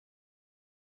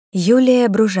Юлия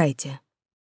Бружайте.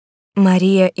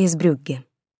 Мария из Брюгге.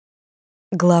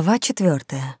 Глава 4.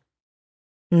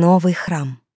 Новый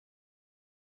храм.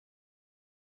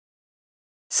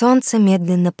 Солнце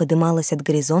медленно подымалось от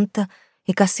горизонта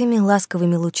и косыми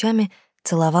ласковыми лучами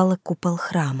целовало купол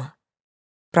храма.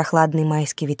 Прохладный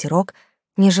майский ветерок,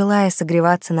 не желая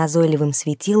согреваться назойливым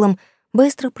светилом,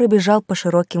 быстро пробежал по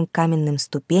широким каменным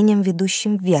ступеням,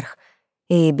 ведущим вверх,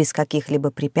 и без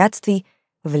каких-либо препятствий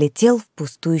влетел в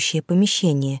пустующее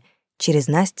помещение через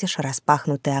настежь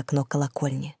распахнутое окно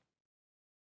колокольни.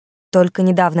 Только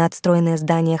недавно отстроенное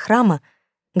здание храма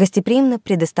гостеприимно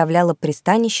предоставляло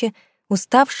пристанище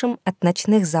уставшим от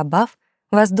ночных забав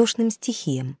воздушным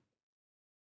стихиям.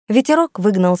 Ветерок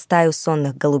выгнал стаю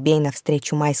сонных голубей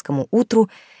навстречу майскому утру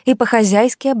и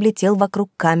по-хозяйски облетел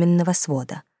вокруг каменного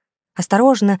свода.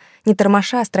 Осторожно, не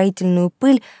тормоша строительную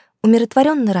пыль,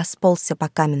 умиротворенно расползся по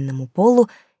каменному полу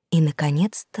и,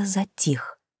 наконец-то,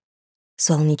 затих.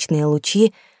 Солнечные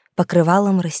лучи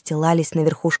покрывалом расстилались на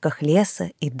верхушках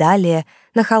леса и далее,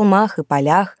 на холмах и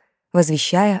полях,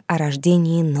 возвещая о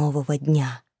рождении нового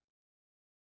дня.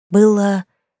 Было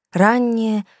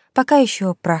раннее, пока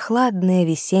еще прохладное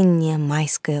весеннее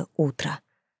майское утро.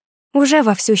 Уже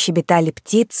вовсю щебетали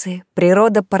птицы,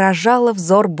 природа поражала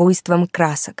взор буйством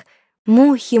красок.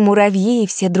 Мухи, муравьи и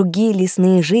все другие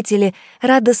лесные жители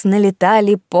радостно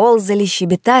летали, ползали,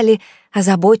 щебетали,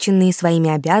 озабоченные своими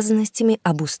обязанностями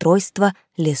обустройства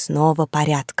лесного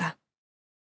порядка.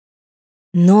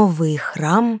 Новый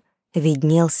храм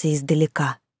виднелся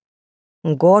издалека.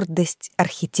 Гордость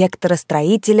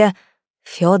архитектора-строителя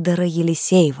Фёдора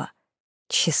Елисеева,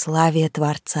 тщеславие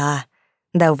Творца,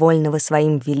 довольного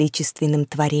своим величественным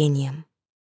творением.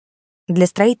 Для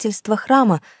строительства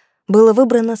храма было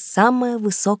выбрано самое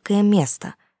высокое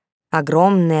место.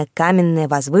 Огромная каменная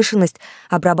возвышенность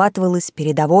обрабатывалась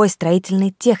передовой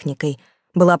строительной техникой,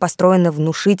 была построена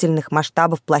внушительных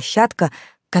масштабов площадка,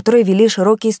 к которой вели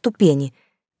широкие ступени.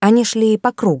 Они шли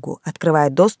по кругу, открывая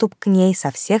доступ к ней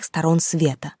со всех сторон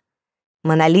света.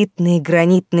 Монолитные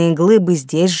гранитные глыбы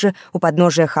здесь же, у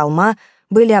подножия холма,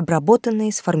 были обработаны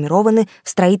и сформированы в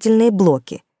строительные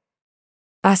блоки.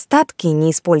 Остатки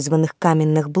неиспользованных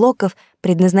каменных блоков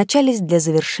предназначались для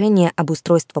завершения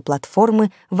обустройства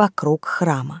платформы вокруг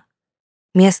храма.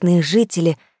 Местные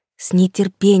жители с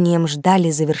нетерпением ждали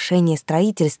завершения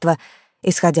строительства,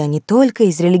 исходя не только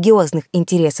из религиозных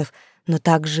интересов, но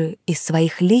также из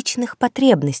своих личных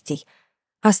потребностей.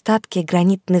 Остатки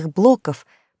гранитных блоков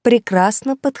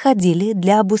прекрасно подходили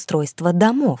для обустройства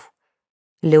домов.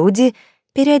 Люди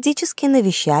периодически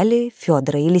навещали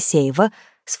Фёдора Елисеева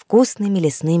с вкусными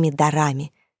лесными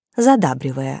дарами,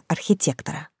 задабривая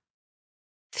архитектора.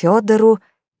 Фёдору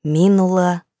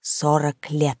минуло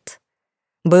 40 лет.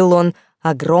 Был он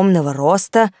огромного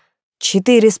роста,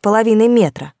 4,5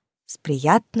 метра, с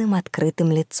приятным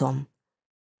открытым лицом.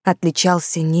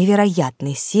 Отличался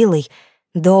невероятной силой,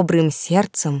 добрым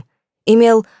сердцем,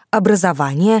 имел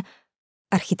образование.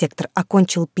 Архитектор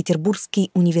окончил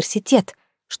Петербургский университет,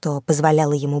 что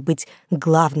позволяло ему быть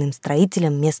главным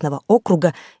строителем местного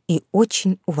округа и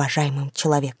очень уважаемым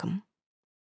человеком.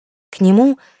 К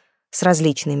нему с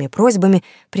различными просьбами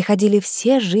приходили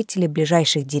все жители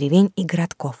ближайших деревень и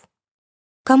городков.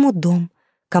 Кому дом,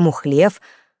 кому хлев,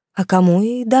 а кому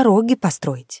и дороги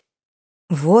построить.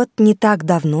 Вот не так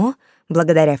давно,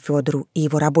 благодаря Фёдору и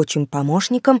его рабочим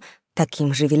помощникам,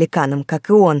 таким же великанам, как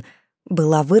и он,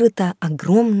 была вырыта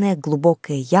огромная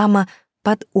глубокая яма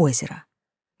под озеро,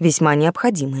 весьма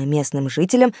необходимая местным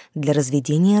жителям для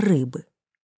разведения рыбы.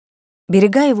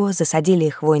 Берега его засадили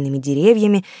хвойными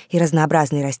деревьями и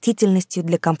разнообразной растительностью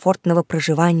для комфортного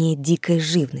проживания дикой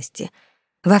живности.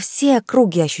 Во все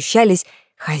округи ощущались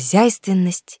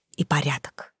хозяйственность и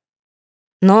порядок.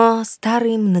 Но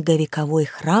старый многовековой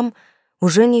храм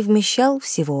уже не вмещал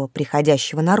всего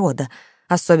приходящего народа,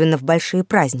 особенно в большие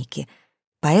праздники,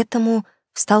 поэтому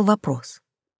встал вопрос: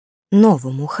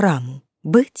 новому храму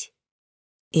быть?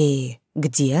 И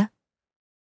где?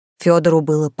 Фёдору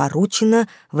было поручено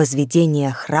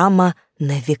возведение храма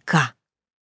на века.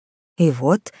 И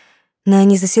вот на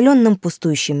незаселенном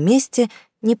пустующем месте,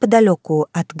 неподалеку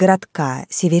от городка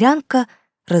Северянка,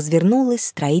 развернулось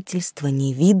строительство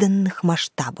невиданных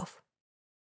масштабов.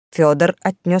 Фёдор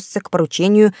отнесся к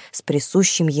поручению с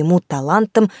присущим ему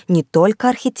талантом не только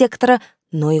архитектора,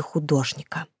 но и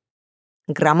художника.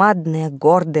 Громадное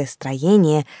гордое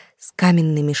строение с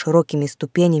каменными широкими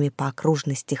ступенями по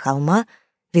окружности холма,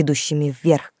 ведущими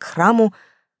вверх к храму,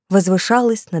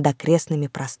 возвышалось над окрестными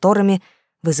просторами,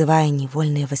 вызывая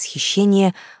невольное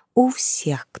восхищение у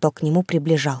всех, кто к нему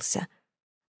приближался.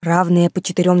 равные по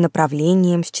 4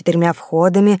 направлениям, с 4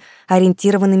 входами,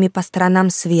 ориентированными по сторонам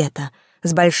света,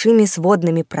 с большими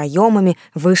сводными проемами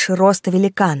выше роста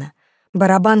великана.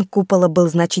 Барабан купола был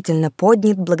значительно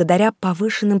поднят благодаря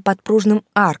повышенным подпружным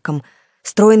аркам.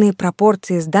 Стройные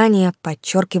пропорции здания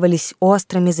подчеркивались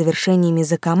острыми завершениями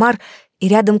закомар и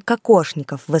рядом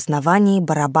кокошников в основании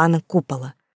барабана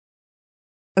купола.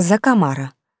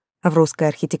 Закомара. В русской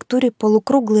архитектуре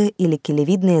полукруглое или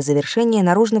килевидное завершение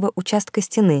наружного участка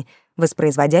стены,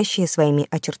 воспроизводящее своими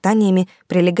очертаниями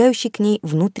прилегающий к ней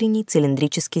внутренний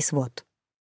цилиндрический свод.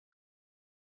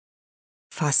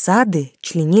 Фасады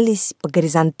членились по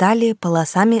горизонтали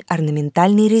полосами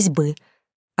орнаментальной резьбы,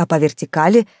 а по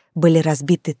вертикали были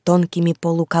разбиты тонкими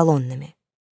полуколоннами.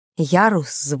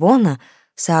 Ярус звона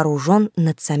сооружен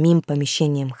над самим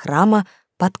помещением храма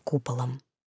под куполом.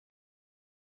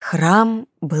 Храм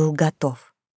был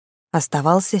готов.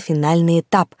 Оставался финальный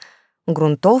этап —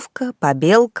 грунтовка,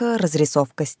 побелка,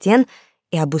 разрисовка стен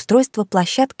и обустройство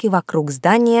площадки вокруг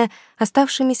здания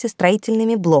оставшимися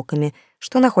строительными блоками,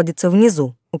 что находится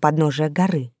внизу, у подножия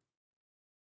горы.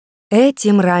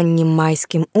 Этим ранним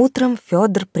майским утром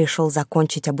Фёдор пришел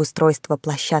закончить обустройство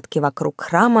площадки вокруг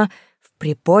храма в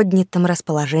приподнятом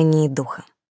расположении духа.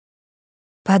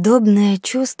 Подобное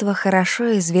чувство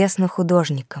хорошо известно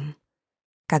художникам.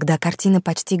 Когда картина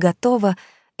почти готова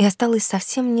и осталось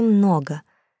совсем немного,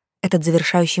 этот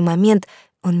завершающий момент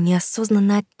он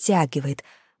неосознанно оттягивает,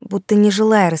 будто не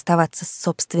желая расставаться с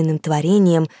собственным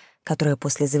творением, которое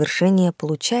после завершения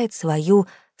получает свою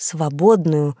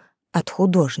свободную от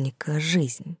художника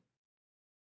жизнь.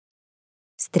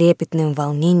 С трепетным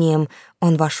волнением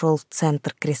он вошел в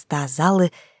центр креста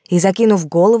залы и, закинув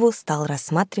голову, стал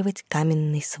рассматривать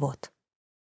каменный свод.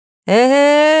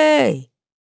 «Эй!»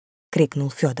 — крикнул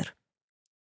Фёдор.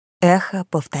 Эхо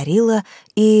повторило,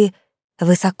 и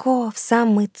высоко в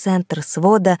самый центр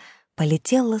свода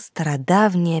полетела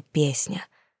стародавняя песня,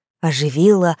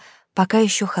 оживила пока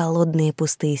еще холодные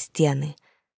пустые стены,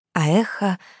 а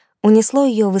эхо унесло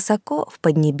ее высоко в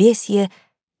поднебесье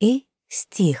и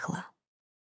стихло.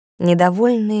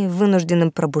 Недовольный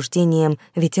вынужденным пробуждением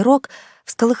ветерок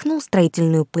всколыхнул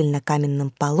строительную пыль на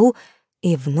каменном полу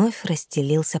и вновь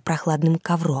расстелился прохладным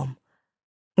ковром.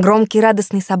 Громкий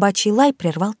радостный собачий лай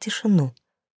прервал тишину.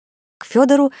 К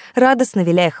Фёдору, радостно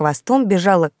виляя хвостом,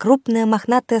 бежала крупная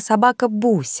мохнатая собака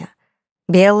Буся,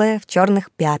 белая в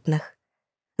черных пятнах.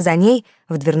 За ней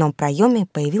в дверном проеме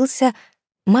появился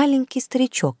маленький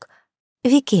старичок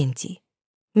Викентий,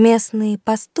 местный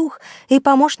пастух и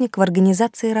помощник в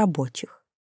организации рабочих.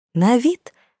 На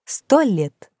вид 100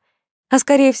 лет, а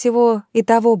скорее всего и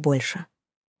того больше.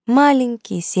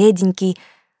 Маленький, седенький,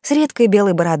 с редкой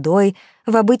белой бородой,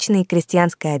 в обычной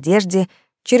крестьянской одежде,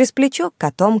 через плечо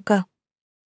котомка.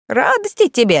 «Радости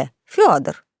тебе,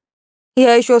 Фёдор!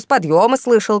 Я еще с подъема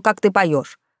слышал, как ты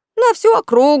поешь. На всю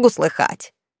округу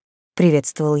слыхать!» —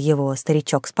 приветствовал его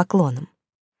старичок с поклоном.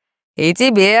 «И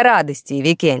тебе радости,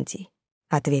 Викентий!» —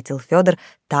 ответил Фёдор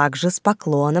также с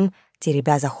поклоном,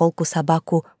 теребя за холку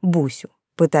собаку Бусю,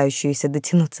 пытающуюся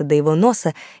дотянуться до его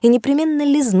носа и непременно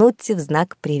лизнуть в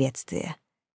знак приветствия.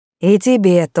 «И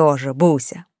тебе тоже,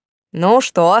 Буся. Ну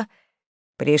что,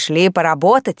 пришли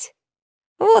поработать?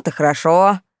 Вот и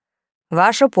хорошо.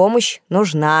 Ваша помощь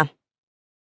нужна».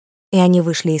 И они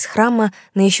вышли из храма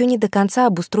на еще не до конца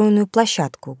обустроенную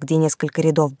площадку, где несколько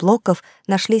рядов блоков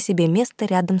нашли себе место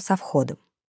рядом со входом.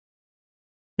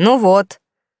 «Ну вот,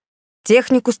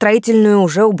 технику строительную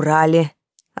уже убрали.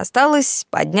 Осталось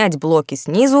поднять блоки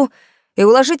снизу и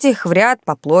уложить их в ряд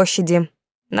по площади.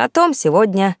 На том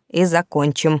сегодня и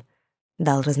закончим», —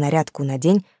 дал разнарядку на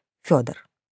день Фёдор.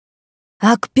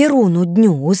 «А к Перуну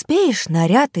дню успеешь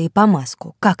наряд и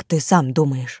помазку, как ты сам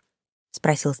думаешь?» —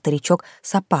 спросил старичок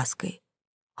с опаской.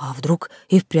 А вдруг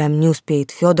и впрямь не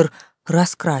успеет Фёдор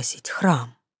раскрасить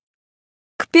храм?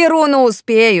 «К Перуну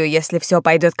успею, если все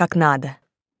пойдет как надо»,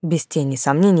 — без тени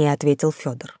сомнения ответил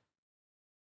Фёдор.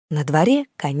 На дворе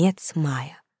конец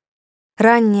мая.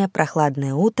 Раннее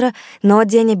прохладное утро, но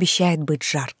день обещает быть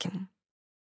жарким.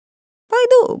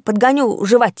 «Пойду подгоню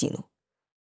животину».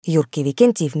 Юркий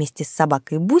Викентий вместе с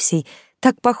собакой Бусей,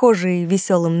 так похожий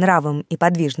веселым нравом и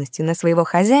подвижностью на своего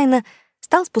хозяина,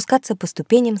 стал спускаться по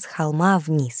ступеням с холма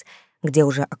вниз, где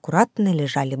уже аккуратно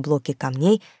лежали блоки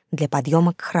камней для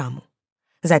подъема к храму.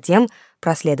 Затем,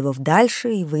 проследовав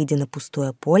дальше и выйдя на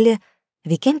пустое поле,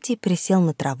 Викентий присел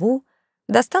на траву,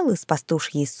 достал из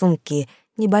пастушьей сумки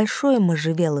небольшой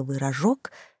можжевеловый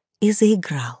рожок и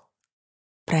заиграл.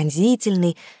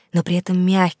 Пронзительный, но при этом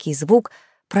мягкий звук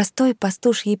простой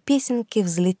пастушьей песенки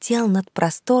взлетел над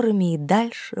просторами и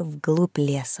дальше вглубь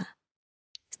леса.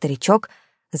 Старичок,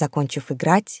 закончив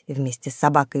играть вместе с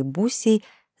собакой Бусей,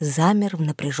 замер в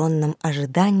напряженном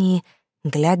ожидании,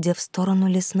 глядя в сторону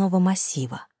лесного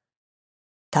массива.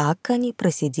 Так они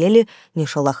просидели, не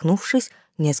шелохнувшись,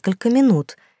 несколько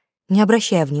минут, не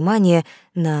обращая внимания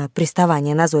на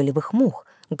приставание назойливых мух,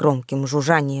 громким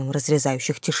жужжанием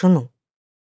разрезающих тишину.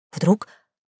 Вдруг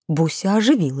Буся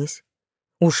оживилась.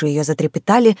 Уши ее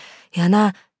затрепетали, и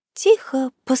она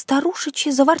тихо,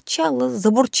 постарушечьи заворчала,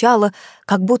 забурчала,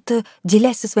 как будто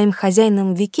делясь со своим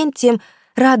хозяином Викентием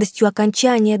радостью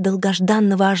окончания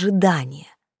долгожданного ожидания.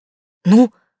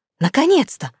 Ну,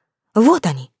 наконец-то! Вот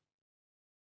они!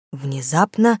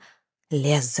 Внезапно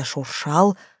лес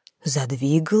зашуршал,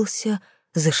 задвигался,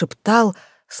 зашептал,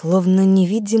 словно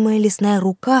невидимая лесная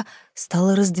рука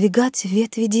стала раздвигать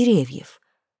ветви деревьев.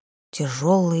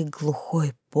 Тяжелой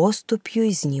глухой поступью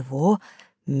из него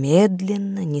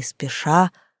медленно, не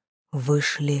спеша,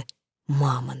 вышли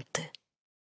мамонты.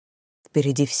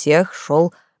 Впереди всех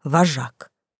шел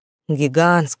вожак.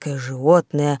 Гигантское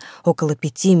животное, около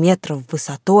 5 метров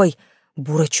высотой,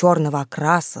 буро-черного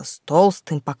окраса, с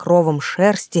толстым покровом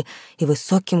шерсти и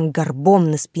высоким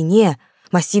горбом на спине,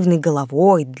 массивной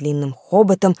головой, длинным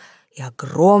хоботом и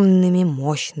огромными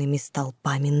мощными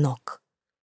столпами ног.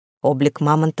 Облик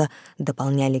мамонта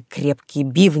дополняли крепкие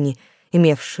бивни,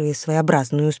 имевшие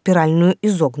своеобразную спиральную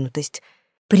изогнутость.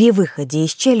 При выходе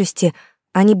из челюсти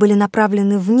они были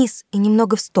направлены вниз и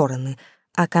немного в стороны,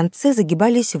 а концы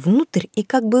загибались внутрь и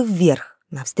как бы вверх,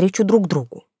 навстречу друг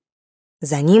другу.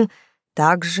 За ним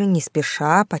также, не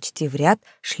спеша, почти в ряд,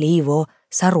 шли его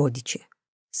сородичи.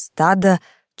 Стадо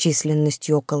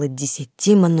численностью около 10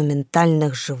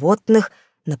 монументальных животных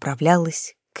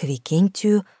направлялось к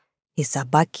Викентию и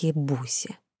собаке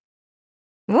Бусе.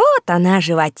 «Вот она,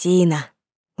 животина!»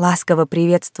 — ласково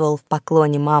приветствовал в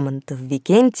поклоне мамонтов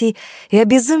Викентий, и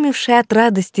обезумевшая от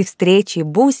радости встречи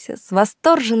Буся с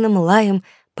восторженным лаем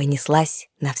понеслась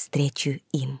навстречу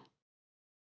им.